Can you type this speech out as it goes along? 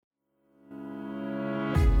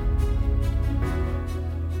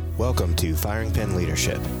Welcome to Firing Pin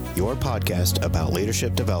Leadership, your podcast about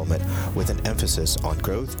leadership development with an emphasis on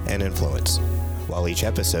growth and influence. While each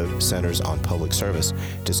episode centers on public service,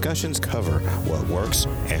 discussions cover what works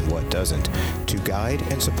and what doesn't to guide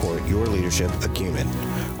and support your leadership acumen.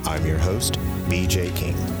 I'm your host, BJ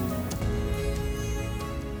King.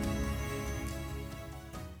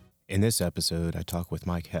 In this episode, I talk with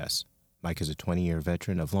Mike Hess. Mike is a 20-year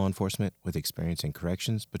veteran of law enforcement with experience in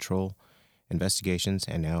corrections, patrol, investigations,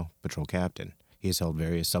 and now patrol captain. He has held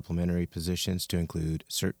various supplementary positions to include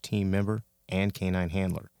CERT team member and canine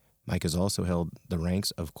handler. Mike has also held the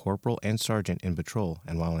ranks of corporal and sergeant in patrol,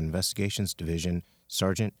 and while in investigations division,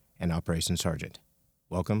 sergeant and operations sergeant.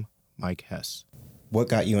 Welcome, Mike Hess. What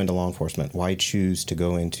got you into law enforcement? Why choose to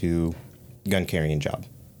go into gun carrying job?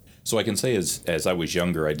 So I can say as I was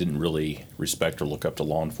younger, I didn't really respect or look up to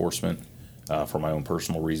law enforcement for my own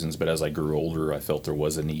personal reasons. But as I grew older, I felt there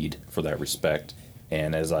was a need for that respect.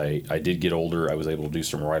 And as I did get older, I was able to do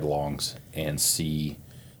some ride-alongs and see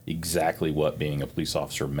exactly what being a police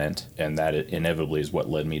officer meant. And that inevitably is what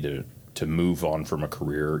led me to move on from a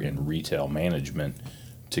career in retail management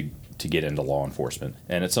to get into law enforcement.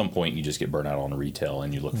 And at some point, you just get burnt out on retail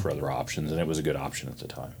and you look for other options. And it was a good option at the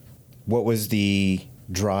time. What was the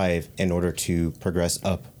drive in order to progress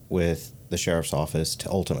up with the sheriff's office to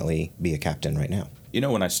ultimately be a captain right now? You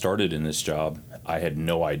know, when I started in this job, I had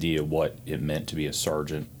no idea what it meant to be a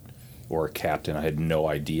sergeant or a captain. I had no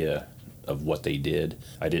idea of what they did.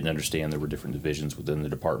 I didn't understand there were different divisions within the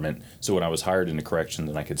department. So when I was hired into corrections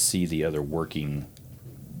and I could see the other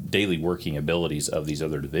daily working abilities of these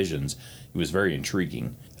other divisions, it was very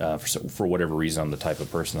intriguing. For whatever reason, I'm the type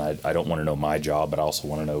of person, I don't want to know my job, but I also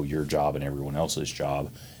want to know your job and everyone else's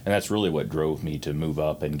job. And that's really what drove me to move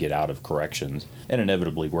up and get out of corrections. And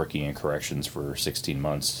inevitably working in corrections for 16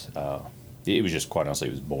 months, it was just, quite honestly,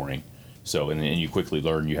 it was boring. So, and you quickly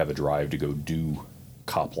learn you have a drive to go do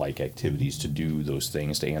cop-like activities, to do those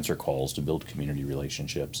things, to answer calls, to build community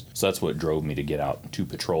relationships. So that's what drove me to get out to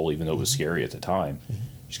patrol, even though it was scary at the time,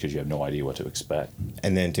 just because you have no idea what to expect.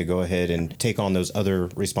 And then to go ahead and take on those other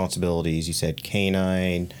responsibilities, you said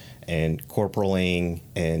canine and corporaling,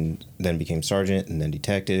 and then became sergeant, and then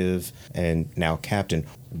detective, and now captain.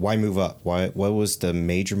 Why move up? What was the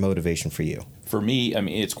major motivation for you? For me, I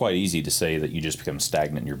mean, it's quite easy to say that you just become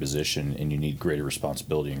stagnant in your position and you need greater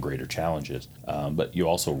responsibility and greater challenges. But you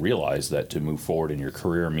also realize that to move forward in your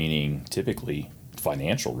career, meaning typically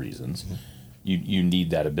financial reasons, you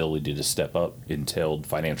need that ability to step up, entailed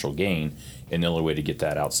financial gain. And the only way to get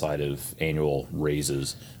that outside of annual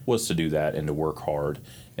raises was to do that and to work hard.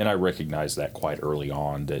 And I recognized that quite early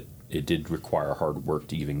on, that it did require hard work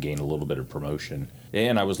to even gain a little bit of promotion.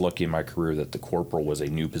 And I was lucky in my career that the corporal was a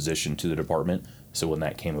new position to the department. So when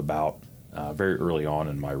that came about very early on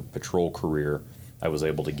in my patrol career, I was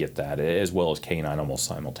able to get that, as well as canine, almost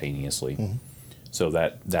simultaneously. Mm-hmm. So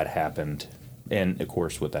that happened. And of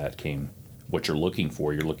course, with that came what you're looking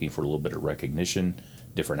for. You're looking for a little bit of recognition,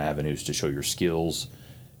 different avenues to show your skills,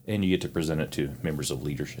 and you get to present it to members of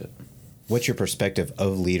leadership. What's your perspective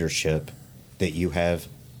of leadership that you have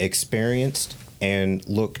experienced and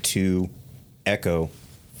look to echo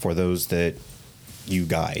for those that you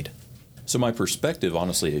guide? So my perspective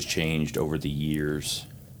honestly has changed over the years.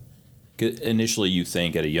 Initially, you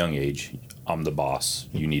think at a young age, I'm the boss.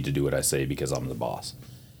 You need to do what I say because I'm the boss.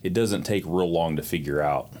 It doesn't take real long to figure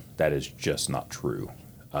out that is just not true.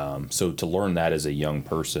 So to learn that as a young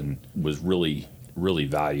person was really, really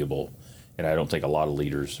valuable. And I don't think a lot of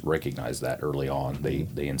leaders recognize that early on.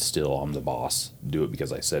 They instill, I'm the boss, do it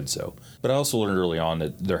because I said so. But I also learned early on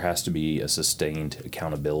that there has to be a sustained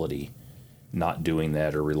accountability. Not doing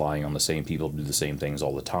that or relying on the same people to do the same things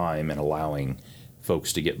all the time and allowing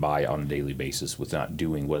folks to get by on a daily basis with not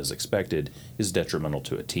doing what is expected is detrimental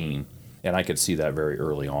to a team. And I could see that very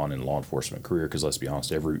early on in law enforcement career, because let's be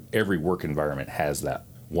honest, every work environment has that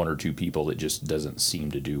one or two people that just doesn't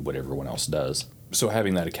seem to do what everyone else does. So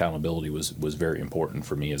having that accountability was very important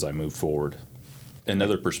for me as I moved forward.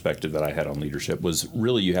 Another perspective that I had on leadership was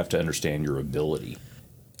really you have to understand your ability.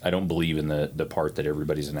 I don't believe in the part that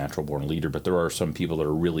everybody's a natural born leader, but there are some people that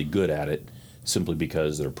are really good at it simply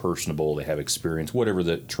because they're personable, they have experience, whatever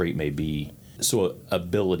the trait may be. So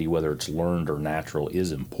ability, whether it's learned or natural,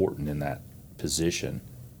 is important in that position.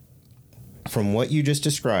 From what you just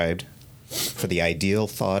described, for the ideal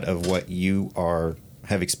thought of what you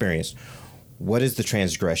have experienced, what is the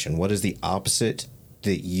transgression? What is the opposite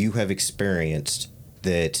that you have experienced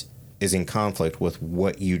that is in conflict with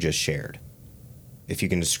what you just shared? If you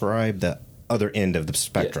can describe the other end of the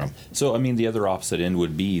spectrum. Yeah. So, I mean, the other opposite end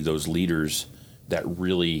would be those leaders that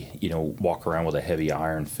really, walk around with a heavy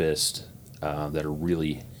iron fist, that are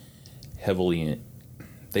really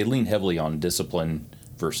they lean heavily on discipline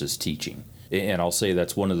versus teaching. And I'll say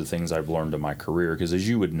that's one of the things I've learned in my career, because as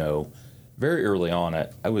you would know, very early on,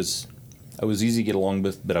 I was easy to get along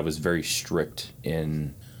with, but I was very strict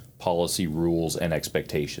in policy, rules, and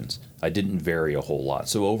expectations. I didn't vary a whole lot.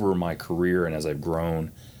 So over my career and as I've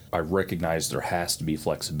grown, I recognized there has to be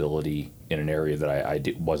flexibility in an area that I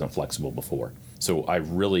wasn't flexible before. So I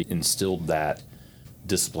really instilled that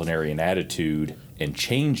disciplinarian attitude and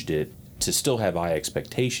changed it to still have high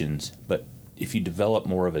expectations. But if you develop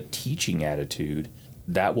more of a teaching attitude,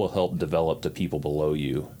 that will help develop the people below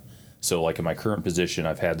you. So like in my current position,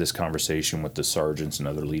 I've had this conversation with the sergeants and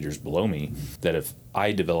other leaders below me that if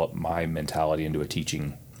I develop my mentality into a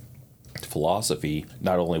teaching philosophy,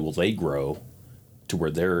 not only will they grow to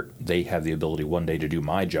where they have the ability one day to do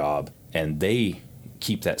my job, and they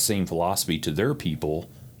keep that same philosophy to their people,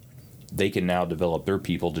 they can now develop their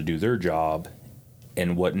people to do their job.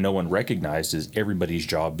 And what no one recognized is everybody's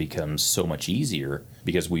job becomes so much easier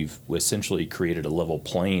because we've essentially created a level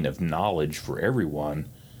plane of knowledge for everyone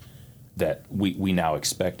that we now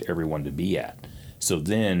expect everyone to be at. So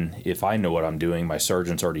then if I know what I'm doing, my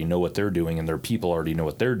sergeants already know what they're doing, and their people already know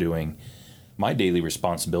what they're doing, my daily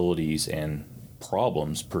responsibilities and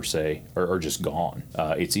problems per se are just gone.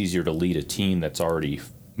 It's easier to lead a team that's already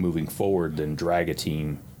moving forward than drag a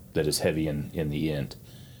team that is heavy in the end.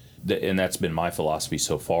 And that's been my philosophy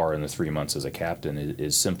so far in the 3 months as a captain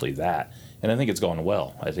is simply that. And I think it's gone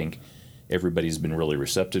well. I think everybody's been really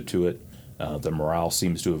receptive to it. The morale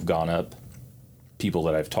seems to have gone up. People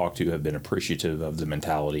that I've talked to have been appreciative of the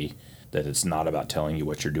mentality that it's not about telling you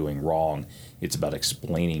what you're doing wrong. It's about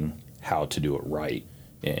explaining how to do it right.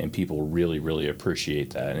 And people really, really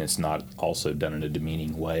appreciate that. And it's not also done in a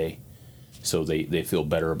demeaning way. So they feel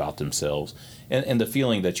better about themselves. And the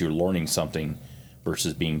feeling that you're learning something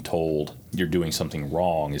versus being told you're doing something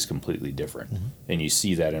wrong is completely different. Mm-hmm. And you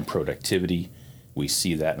see that in productivity. We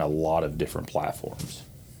see that in a lot of different platforms.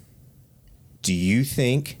 Do you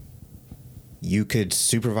think you could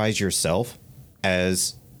supervise yourself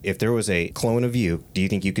as if there was a clone of you? Do you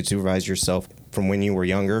think you could supervise yourself from when you were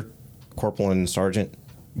younger, corporal and sergeant?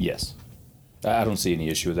 Yes. I don't see any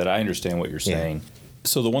issue with that. I understand what you're saying.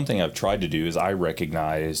 So the one thing I've tried to do is I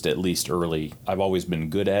recognized, at least early, I've always been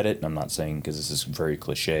good at it, and I'm not saying because this is very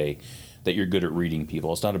cliche, that you're good at reading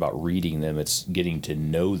people. It's not about reading them, it's getting to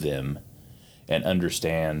know them and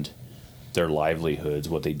understand their livelihoods,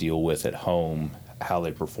 what they deal with at home, how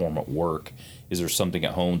they perform at work. Is there something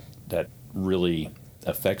at home that really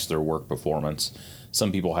affects their work performance?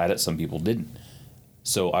 Some people had it, some people didn't.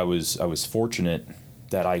 So I was fortunate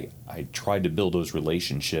that I tried to build those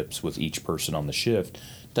relationships with each person on the shift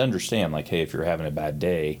to understand, like, hey, if you're having a bad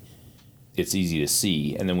day, it's easy to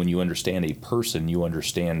see. And then when you understand a person, you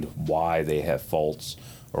understand why they have faults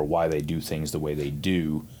or why they do things the way they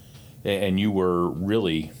do. And you were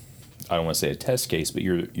really, I don't want to say a test case, but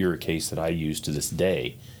you're a case that I use to this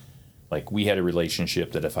day. Like, we had a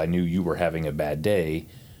relationship that if I knew you were having a bad day,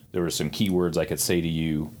 there were some keywords I could say to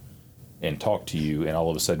you and talk to you, and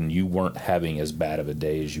all of a sudden you weren't having as bad of a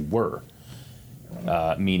day as you were,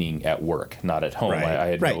 meaning at work, not at home. Right. I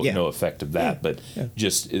had no effect of that, but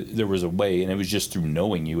just there was a way, and it was just through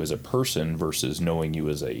knowing you as a person versus knowing you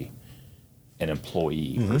as an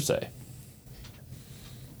employee, mm-hmm. per se.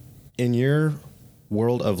 In your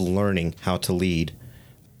world of learning how to lead,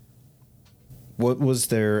 what was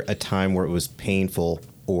there a time where it was painful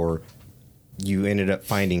or you ended up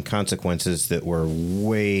finding consequences that were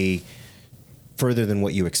way further than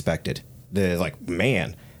what you expected?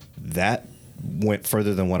 Man, that went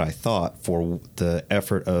further than what I thought for the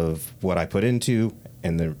effort of what I put into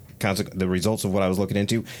and the results of what I was looking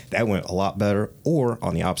into. That went a lot better. Or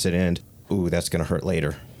on the opposite end, ooh, that's going to hurt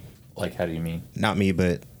later. Like, how do you mean? Not me,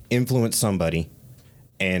 but influence somebody,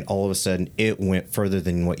 and all of a sudden it went further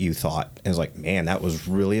than what you thought. And it's like, man, that was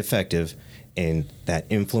really effective in that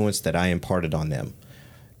influence that I imparted on them.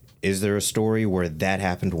 Is there a story where that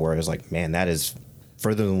happened where I was like, man, that is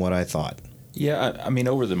further than what I thought? Yeah, I mean,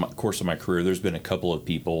 over the course of my career, there's been a couple of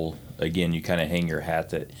people, again, you kind of hang your hat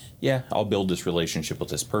that, yeah, I'll build this relationship with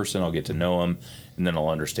this person, I'll get to know them, and then I'll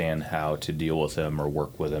understand how to deal with them or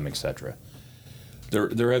work with them, etc.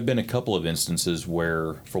 There have been a couple of instances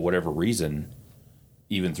where, for whatever reason,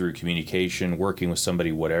 even through communication, working with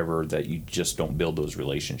somebody, whatever, that you just don't build those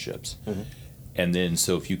relationships. Mm-hmm. And then,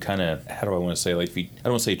 so if you kind of, how do I want to say, like, I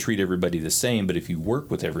don't want to say treat everybody the same, but if you work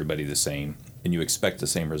with everybody the same and you expect the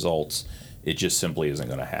same results, it just simply isn't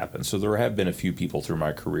going to happen. So there have been a few people through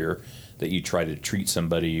my career that you try to treat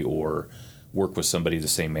somebody or work with somebody the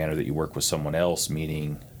same manner that you work with someone else,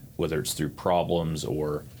 meaning whether it's through problems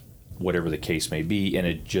or whatever the case may be, and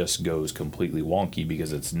it just goes completely wonky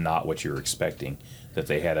because it's not what you're expecting, that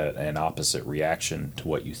they had an opposite reaction to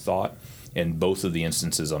what you thought. And both of the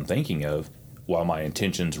instances I'm thinking of, while my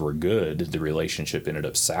intentions were good, the relationship ended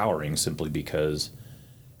up souring simply because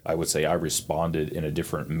I would say I responded in a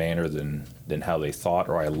different manner than how they thought,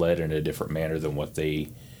 or I led in a different manner than what they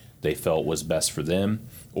felt was best for them,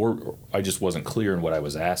 or I just wasn't clear in what I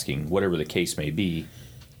was asking. Whatever the case may be,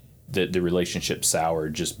 that the relationship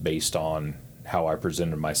soured just based on how I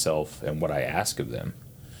presented myself and what I asked of them.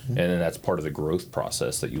 Mm-hmm. And then that's part of the growth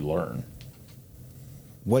process that you learn.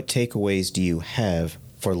 What takeaways do you have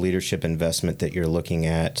for leadership investment that you're looking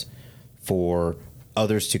at for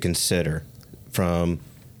others to consider, from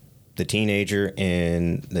the teenager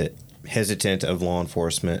and the hesitant of law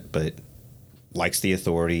enforcement but likes the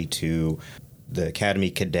authority, to the academy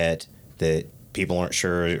cadet that people aren't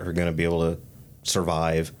sure are going to be able to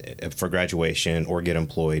survive for graduation or get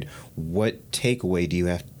employed? What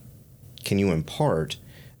takeaway can you impart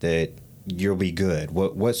that you'll be good?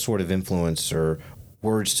 What sort of influence or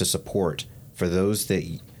words to support for those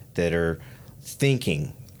that are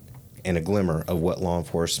thinking in a glimmer of what law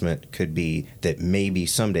enforcement could be, that maybe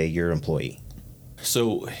someday you're employee?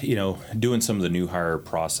 So, doing some of the new hire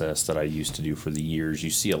process that I used to do for the years, you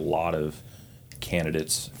see a lot of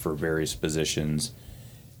candidates for various positions,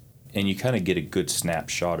 and you kind of get a good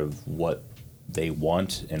snapshot of what they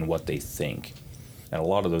want and what they think. And a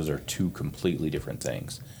lot of those are two completely different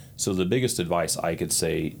things. So the biggest advice I could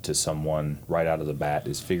say to someone right out of the bat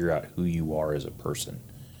is figure out who you are as a person.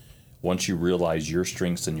 Once you realize your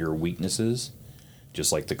strengths and your weaknesses,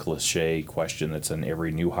 just like the cliche question that's in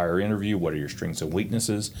every new hire interview, what are your strengths and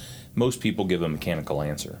weaknesses? Most people give a mechanical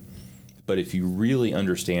answer. But if you really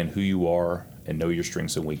understand who you are and know your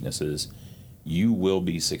strengths and weaknesses, you will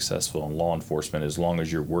be successful in law enforcement as long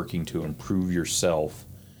as you're working to improve yourself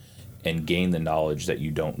and gain the knowledge that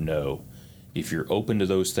you don't know. If you're open to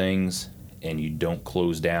those things and you don't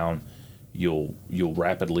close down, you'll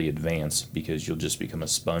rapidly advance, because you'll just become a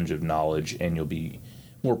sponge of knowledge, and you'll be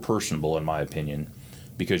more personable, in my opinion,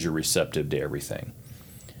 because you're receptive to everything.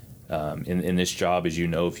 In this job, as you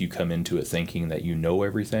know, if you come into it thinking that you know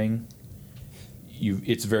everything,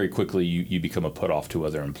 it's very quickly you become a put-off to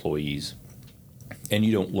other employees, and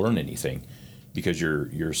you don't learn anything because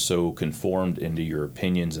you're so conformed into your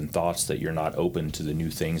opinions and thoughts that you're not open to the new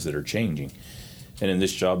things that are changing. And in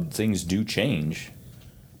this job, things do change.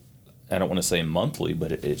 I don't want to say monthly,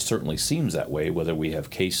 but it certainly seems that way, whether we have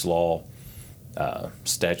case law,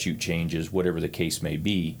 statute changes, whatever the case may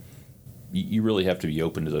be. You really have to be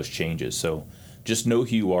open to those changes. So just know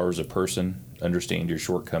who you are as a person, understand your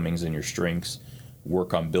shortcomings and your strengths,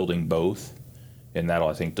 work on building both, and that'll,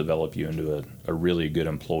 I think, develop you into a really good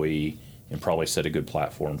employee and probably set a good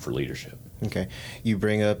platform for leadership. Okay. You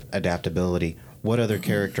bring up adaptability. What other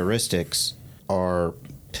characteristics are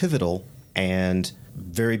pivotal and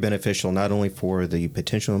very beneficial, not only for the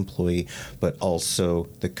potential employee, but also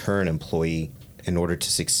the current employee, in order to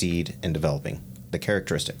succeed in developing the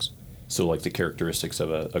characteristics? So like the characteristics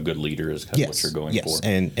of a good leader is kind of what you're going for? Yes,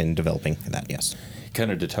 and developing that, yes.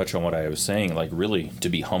 Kind of to touch on what I was saying, like really to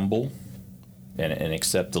be humble and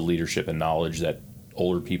accept the leadership and knowledge that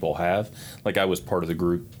older people have. Like I was part of the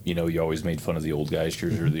group, you always made fun of the old guys.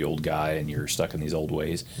 You're the old guy and you're stuck in these old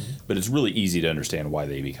ways. But it's really easy to understand why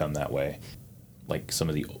they become that way. Like some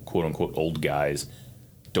of the quote-unquote old guys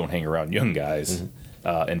don't hang around young guys,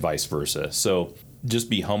 and vice versa. So just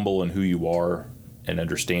be humble in who you are and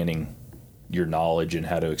understanding your knowledge and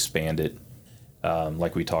how to expand it.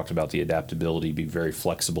 Like we talked about, the adaptability, be very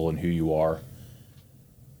flexible in who you are.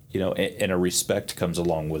 And a respect comes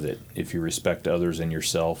along with it. If you respect others and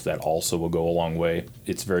yourself, that also will go a long way.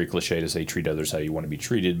 It's very cliche to say treat others how you want to be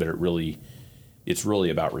treated, but it's really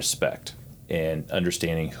about respect and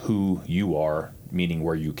understanding who you are, meaning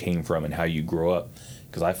where you came from and how you grow up.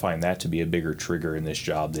 Because I find that to be a bigger trigger in this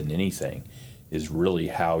job than anything, is really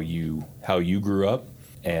how you grew up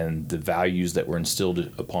and the values that were instilled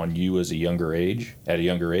upon you at a younger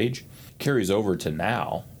age, carries over to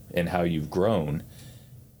now and how you've grown.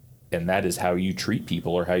 And that is how you treat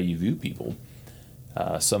people or how you view people.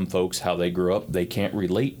 Some folks, how they grew up, they can't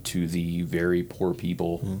relate to the very poor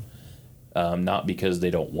people, not because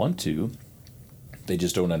they don't want to, they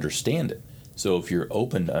just don't understand it. So if you're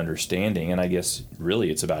open to understanding, and I guess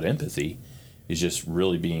really it's about empathy, is just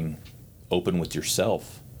really being open with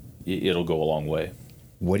yourself, it'll go a long way.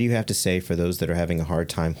 What do you have to say for those that are having a hard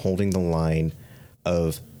time holding the line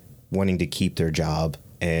of wanting to keep their job,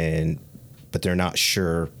 but they're not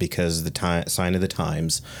sure because the sign of the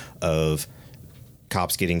times of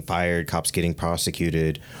cops getting fired, cops getting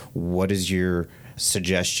prosecuted? What is your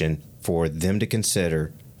suggestion for them to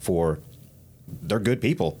consider for they're good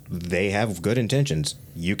people. They have good intentions.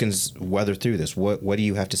 You can weather through this. What do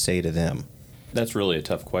you have to say to them? That's really a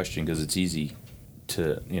tough question because it's easy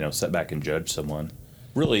to, sit back and judge someone.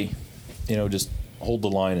 Really, just hold the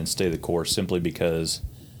line and stay the course simply because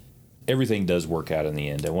everything does work out in the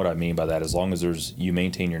end. And what I mean by that, as long as you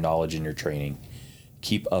maintain your knowledge and your training,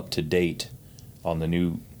 keep up to date on the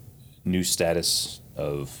new status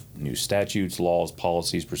of new statutes, laws,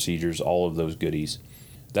 policies, procedures, all of those goodies.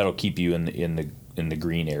 That'll keep you in the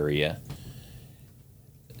green area.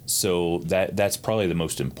 So that's probably the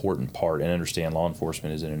most important part. And understand law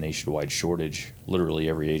enforcement is in a nationwide shortage. Literally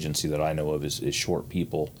every agency that I know of is short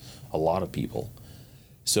people, a lot of people.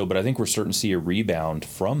 So, but I think we're starting to see a rebound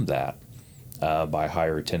from that by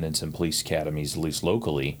higher attendance in police academies, at least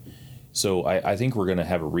locally. So I think we're going to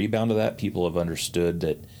have a rebound of that. People have understood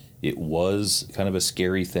that it was kind of a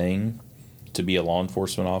scary thing to be a law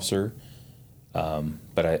enforcement officer.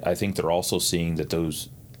 But I think they're also seeing that those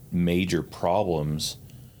major problems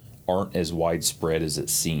aren't as widespread as it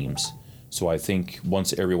seems. So I think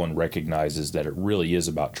once everyone recognizes that it really is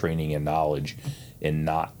about training and knowledge and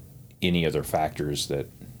not any other factors, that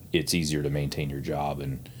it's easier to maintain your job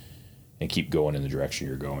and keep going in the direction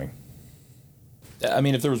you're going. I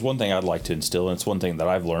mean, if there was one thing I'd like to instill, and it's one thing that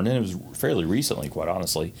I've learned, and it was fairly recently, quite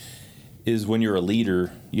honestly, is when you're a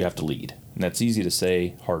leader, you have to lead. And that's easy to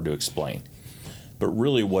say, hard to explain. But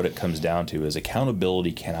really what it comes down to is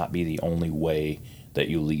accountability cannot be the only way that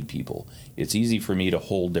you lead people. It's easy for me to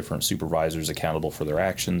hold different supervisors accountable for their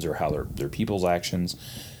actions or how their people's actions,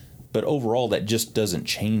 but overall that just doesn't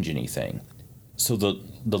change anything. So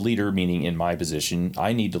the leader, meaning in my position,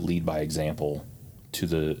 I need to lead by example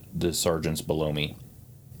to the sergeants below me,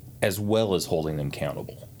 as well as holding them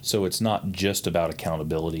accountable. So it's not just about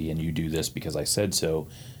accountability and you do this because I said so.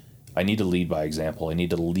 I need to lead by example. I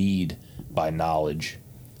need to lead by knowledge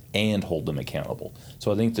and hold them accountable.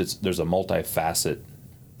 So I think there's a multifaceted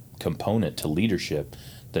component to leadership,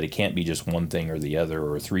 that it can't be just one thing or the other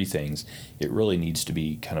or three things. It really needs to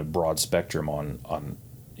be kind of broad spectrum on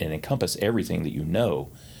and encompass everything that you know,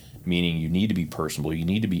 meaning you need to be personable, you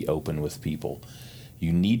need to be open with people,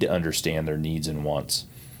 you need to understand their needs and wants.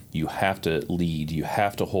 You have to lead, you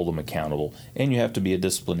have to hold them accountable, and you have to be a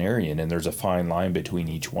disciplinarian, and there's a fine line between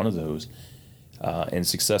each one of those. And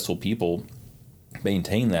successful people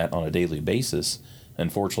maintain that on a daily basis.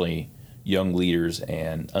 Unfortunately, young leaders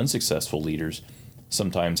and unsuccessful leaders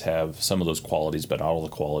sometimes have some of those qualities, but not all the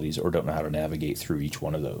qualities, or don't know how to navigate through each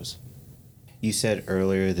one of those. You said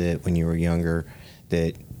earlier that when you were younger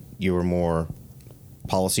that you were more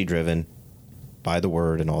policy driven, by the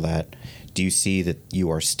word and all that. Do you see that you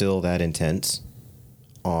are still that intense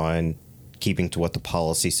on keeping to what the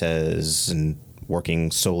policy says and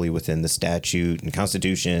working solely within the statute and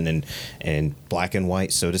Constitution and black and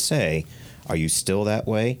white, so to say? Are you still that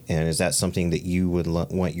way? And is that something that you would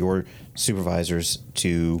want your supervisors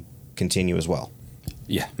to continue as well?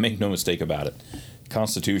 Yeah, make no mistake about it.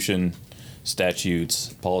 Constitution,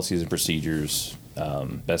 statutes, policies and procedures,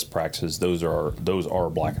 best practices, those are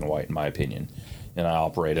black and white in my opinion, and I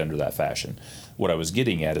operate under that fashion. What I was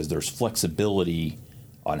getting at is there's flexibility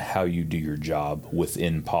on how you do your job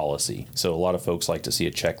within policy. So a lot of folks like to see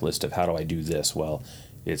a checklist of how do I do this? Well,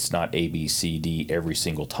 it's not A, B, C, D every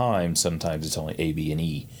single time. Sometimes it's only A, B, and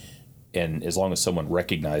E. And as long as someone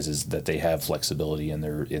recognizes that they have flexibility in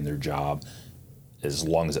their job, as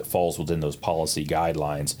long as it falls within those policy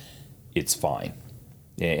guidelines, it's fine.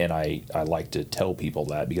 And I like to tell people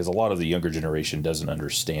that because a lot of the younger generation doesn't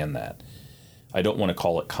understand that. I don't want to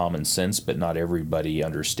call it common sense, but not everybody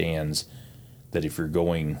understands that if you're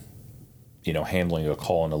going, handling a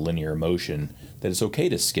call in a linear motion, that it's okay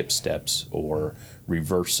to skip steps or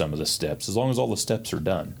reverse some of the steps as long as all the steps are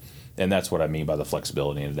done. And that's what I mean by the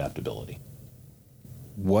flexibility and adaptability.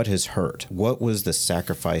 What has hurt? What was the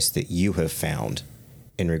sacrifice that you have found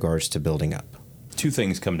in regards to building up? Two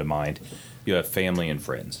things come to mind. You have family and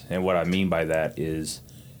friends. And what I mean by that is,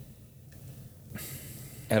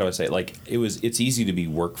 how do I say it? It's easy to be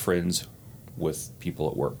work friends with people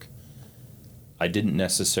at work. I didn't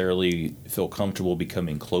necessarily feel comfortable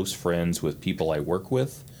becoming close friends with people I work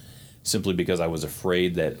with, simply because I was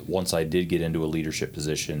afraid that once I did get into a leadership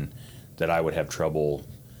position, that I would have trouble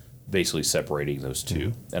basically separating those two.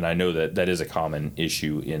 Mm-hmm. And I know that is a common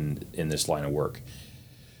issue in this line of work.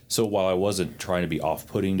 So while I wasn't trying to be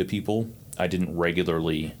off-putting to people, I didn't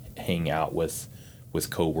regularly hang out with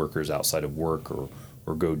coworkers outside of work or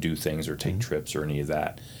go do things or take trips or any of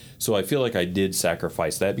that. So I feel like I did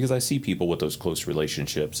sacrifice that because I see people with those close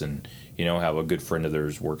relationships and, have a good friend of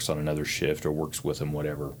theirs works on another shift or works with them,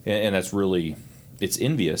 whatever. And that's really, it's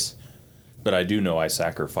envious, But I do know I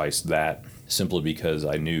sacrificed that simply because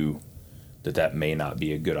I knew that may not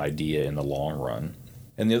be a good idea in the long run.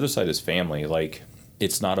 And the other side is family. Like,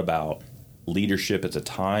 it's not about leadership at the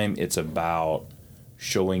time. It's about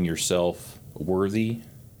showing yourself worthy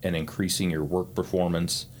and increasing your work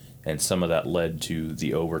performance. And some of that led to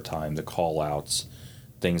the overtime, the call outs,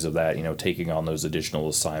 things of that, taking on those additional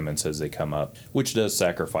assignments as they come up, which does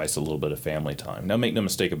sacrifice a little bit of family time. Now, make no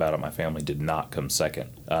mistake about it, my family did not come second,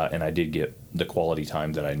 and I did get the quality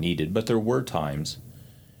time that I needed. But there were times,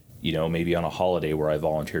 maybe on a holiday where I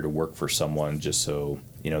volunteered to work for someone just so,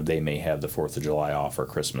 they may have the 4th of July off or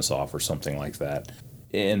Christmas off or something like that.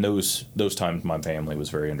 And those times my family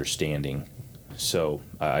was very understanding. So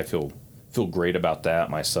I feel great about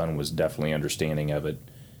that. My son was definitely understanding of it,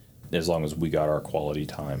 as long as we got our quality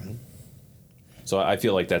time. So I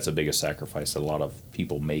feel like that's the biggest sacrifice that a lot of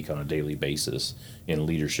people make on a daily basis in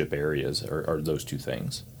leadership areas are those two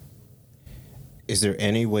things. Is there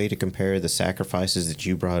any way to compare the sacrifices that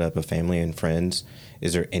you brought up of family and friends?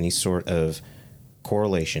 Is there any sort of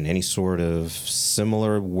correlation, any sort of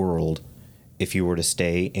similar world if you were to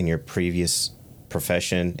stay in your previous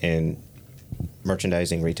profession in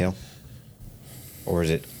merchandising retail? Or is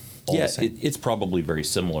it all the same? It's probably very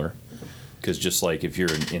similar, because just like if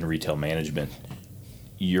you're in retail management,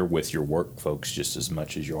 you're with your work folks just as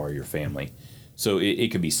much as you are your family. So it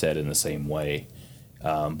could be said in the same way.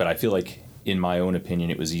 But I feel like, in my own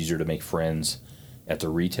opinion, it was easier to make friends at the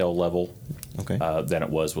retail level than it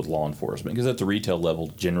was with law enforcement. Because at the retail level,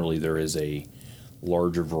 generally there is a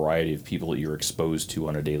larger variety of people that you're exposed to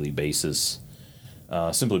on a daily basis,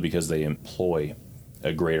 simply because they employ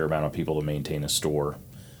a greater amount of people to maintain a store.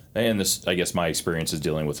 And this, I guess my experience is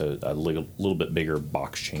dealing with a little bit bigger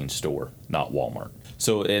box chain store, not Walmart.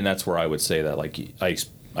 So, and that's where I would say that, like,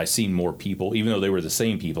 I seen more people, even though they were the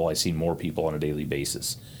same people, I seen more people on a daily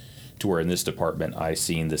basis. To where in this department, I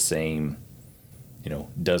seen the same,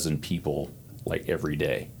 dozen people like every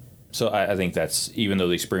day. So I think that's, even though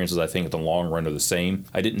the experiences I think in the long run are the same,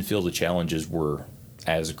 I didn't feel the challenges were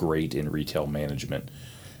as great in retail management,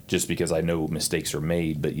 just because I know mistakes are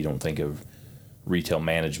made, but you don't think of retail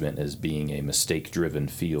management as being a mistake-driven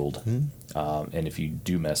field. And if you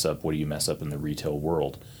do mess up, what do you mess up in the retail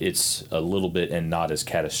world? It's a little bit, and not as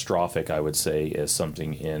catastrophic, I would say, as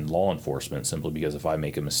something in law enforcement, simply because if I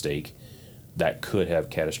make a mistake, that could have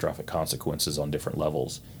catastrophic consequences on different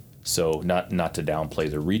levels. So not to downplay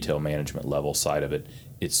the retail management level side of it,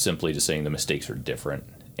 it's simply just saying the mistakes are different.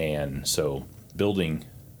 And so building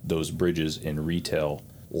those bridges in retail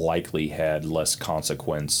likely had less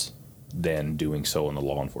consequence than doing so on the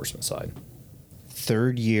law enforcement side.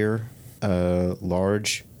 Third year, a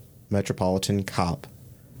large metropolitan cop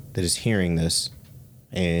that is hearing this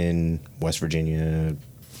in West Virginia,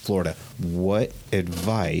 Florida, what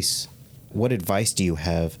advice do you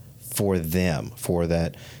have for them, for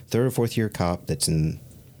that third or fourth year cop that's in?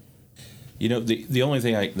 The only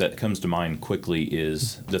thing that comes to mind quickly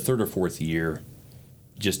is the third or fourth year,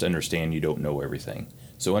 just understand you don't know everything.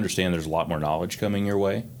 So understand there's a lot more knowledge coming your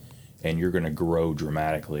way, and you're going to grow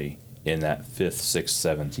dramatically in that 5th,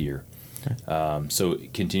 6th, 7th year. Okay. So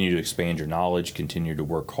continue to expand your knowledge, continue to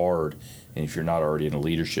work hard, and if you're not already in a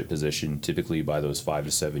leadership position, typically by those 5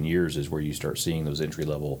 to 7 years is where you start seeing those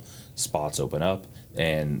entry-level spots open up,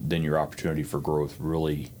 and then your opportunity for growth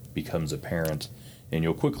really becomes apparent, and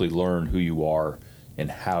you'll quickly learn who you are and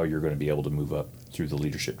how you're going to be able to move up through the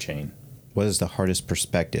leadership chain. What is the hardest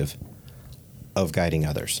perspective of guiding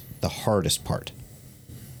others? The hardest part?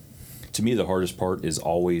 To me, the hardest part is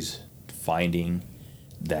always finding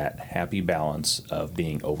that happy balance of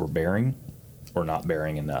being overbearing or not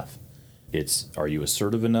bearing enough. It's, are you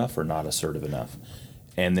assertive enough or not assertive enough?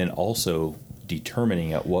 And then also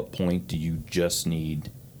determining at what point do you just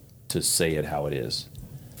need to say it how it is.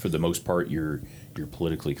 For the most part, you're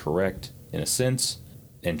politically correct in a sense,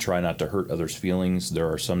 and try not to hurt others' feelings. There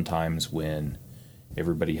are some times when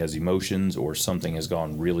everybody has emotions or something has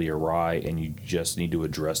gone really awry, and you just need to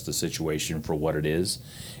address the situation for what it is.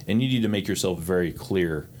 And you need to make yourself very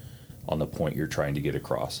clear on the point you're trying to get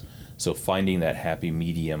across. So finding that happy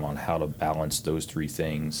medium on how to balance those three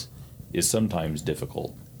things is sometimes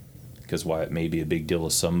difficult, because while it may be a big deal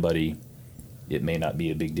to somebody, it may not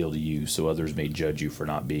be a big deal to you, so others may judge you for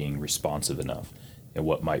not being responsive enough. And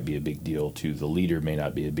what might be a big deal to the leader may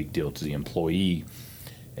not be a big deal to the employee.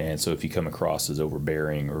 And so if you come across as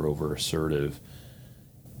overbearing or over assertive,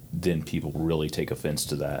 then people really take offense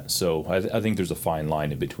to that. So I think there's a fine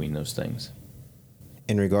line in between those things.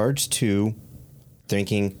 In regards to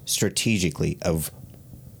thinking strategically of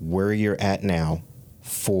where you're at now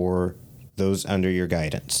for those under your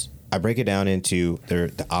guidance, I break it down into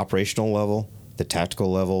the operational level, the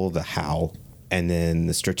tactical level, the how, and then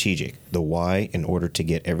the strategic, the why, in order to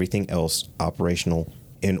get everything else operational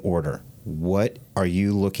in order. What are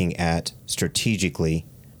you looking at strategically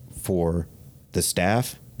for the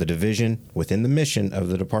staff, the division, within the mission of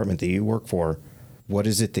the department that you work for? What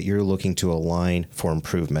is it that you're looking to align for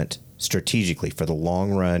improvement strategically for the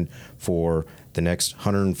long run for the next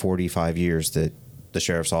 145 years that the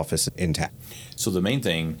sheriff's office is intact? So the main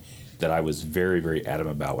thing that I was very, very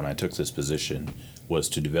adamant about when I took this position was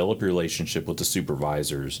to develop a relationship with the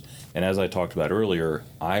supervisors. And as I talked about earlier,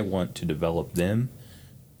 I want to develop them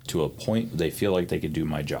to a point where they feel like they could do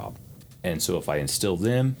my job. And so if I instill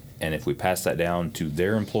them, and if we pass that down to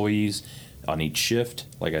their employees on each shift,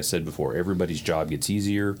 like I said before, everybody's job gets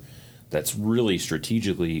easier. That's really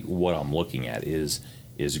strategically what I'm looking at is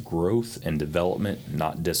growth and development,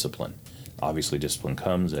 not discipline. Obviously, discipline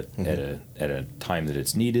comes at a time that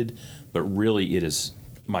it's needed, but really it is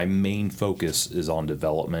my main focus is on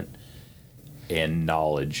development and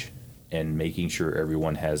knowledge and making sure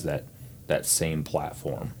everyone has that same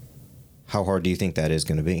platform. How hard do you think that is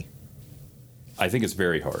going to be? I think it's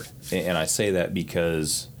very hard, and I say that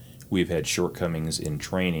because we've had shortcomings in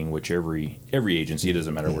training, which every agency, it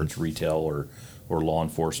doesn't matter where it's retail or law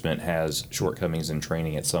enforcement, has shortcomings in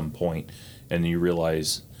training at some point, and then you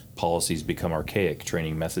realize policies become archaic,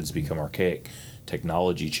 training methods become archaic,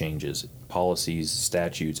 technology changes, policies,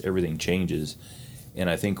 statutes, everything changes, and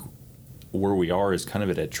I think where we are is kind of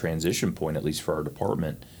at a transition point, at least for our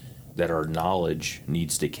department, that our knowledge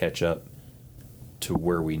needs to catch up to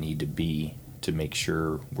where we need to be to make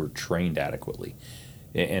sure we're trained adequately.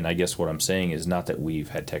 And I guess what I'm saying is not that we've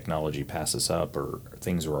had technology pass us up or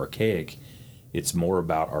things are archaic. It's more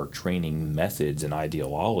about our training methods and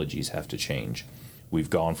ideologies have to change. We've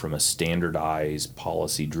gone from a standardized,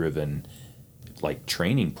 policy-driven like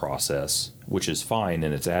training process, which is fine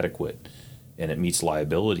and it's adequate and it meets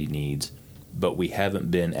liability needs, but we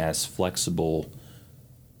haven't been as flexible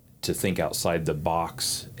to think outside the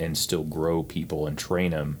box and still grow people and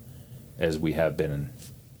train them as we have been.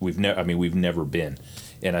 We've never been.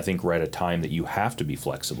 And I think we're at a time that you have to be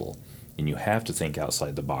flexible and you have to think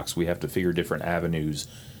outside the box. We have to figure different avenues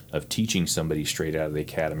of teaching somebody straight out of the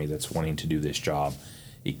academy that's wanting to do this job.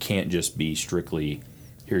 It can't just be strictly,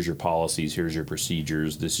 here's your policies, here's your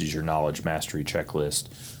procedures, this is your knowledge mastery checklist,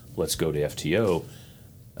 let's go to FTO.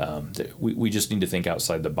 We just need to think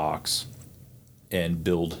outside the box and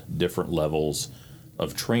build different levels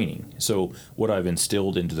of training. So what I've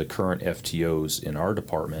instilled into the current FTOs in our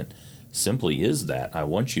department simply is that I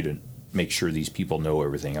want you to make sure these people know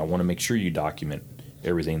everything. I want to make sure you document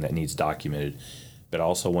everything that needs documented, but I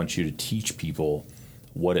also want you to teach people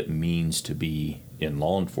what it means to be in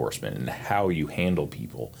law enforcement and how you handle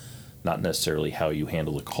people. Not necessarily how you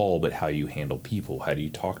handle the call, but how you handle people. How do you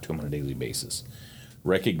talk to them on a daily basis?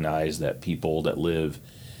 Recognize that people that live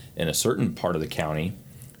in a certain part of the county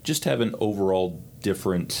just have an overall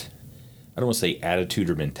different, I don't want to say attitude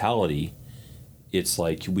or mentality. It's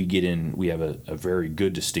like we have a very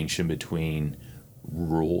good distinction between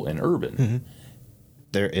rural and urban. Mm-hmm.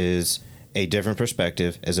 There is a different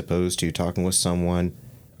perspective as opposed to talking with someone,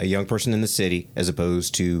 a young person in the city, as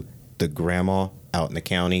opposed to the grandma out in the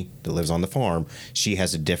county that lives on the farm. She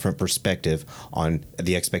has a different perspective on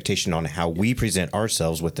the expectation on how we present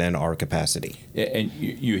ourselves within our capacity. And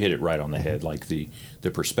you hit it right on the head, like the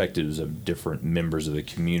perspectives of different members of the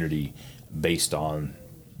community based on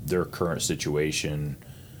their current situation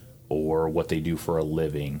or what they do for a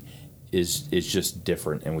living is just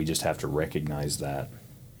different, and we just have to recognize that.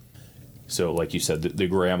 So like you said, the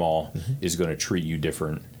grandma is going to treat you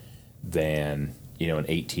different than an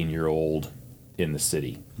 18-year-old in the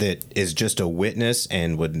city that is just a witness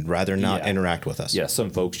and would rather not interact with us. Yeah, some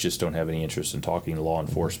folks just don't have any interest in talking to law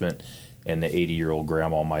enforcement, and the 80-year-old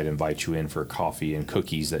grandma might invite you in for coffee and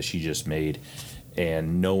cookies that she just made,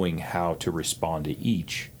 and knowing how to respond to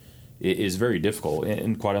each is very difficult.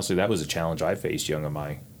 And quite honestly, that was a challenge I faced young in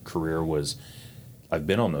my career. Was I've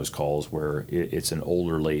been on those calls where it's an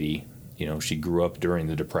older lady, she grew up during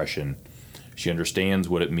the Depression. She understands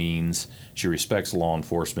what it means. She respects law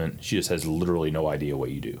enforcement. She just has literally no idea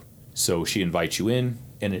what you do. So she invites you in,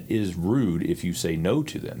 and it is rude if you say no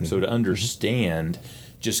to them. Mm-hmm. So to understand,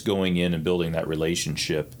 just going in and building that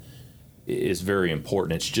relationship is very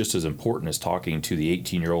important. It's just as important as talking to the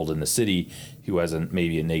 18-year-old in the city who has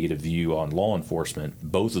maybe a negative view on law enforcement.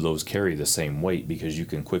 Both of those carry the same weight because you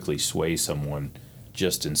can quickly sway someone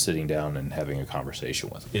just in sitting down and having a conversation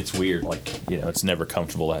with them. It's weird. It's never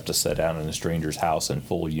comfortable to have to sit down in a stranger's house in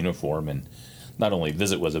full uniform and not only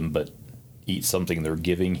visit with them, but eat something they're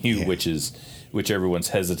giving you, which is which everyone's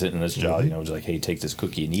hesitant in this job. Just like, hey, take this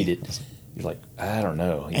cookie and eat it. You're like, I don't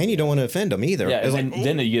know. And you don't want to offend them either. Yeah, and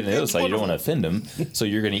then you get on the other side, you don't want to offend them. So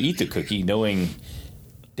you're going to eat the cookie knowing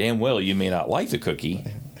damn well you may not like the cookie,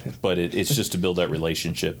 but it's just to build that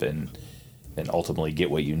relationship and ultimately get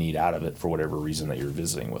what you need out of it for whatever reason that you're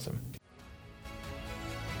visiting with them.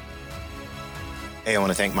 Hey, I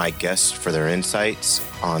want to thank my guests for their insights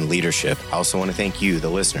on leadership. I also want to thank you, the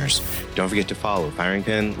listeners. Don't forget to follow Firing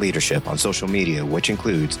Pin Leadership on social media, which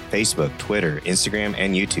includes Facebook, Twitter, Instagram,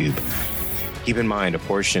 and YouTube. Keep in mind, a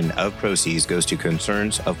portion of proceeds goes to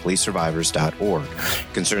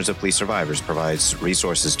concernsofpolicesurvivors.org. Concerns of Police Survivors provides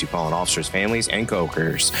resources to fallen officers' families and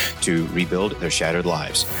coworkers to rebuild their shattered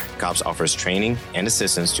lives. COPS offers training and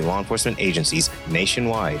assistance to law enforcement agencies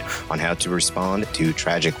nationwide on how to respond to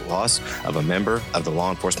tragic loss of a member of the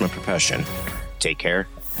law enforcement profession. Take care,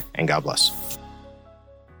 and God bless.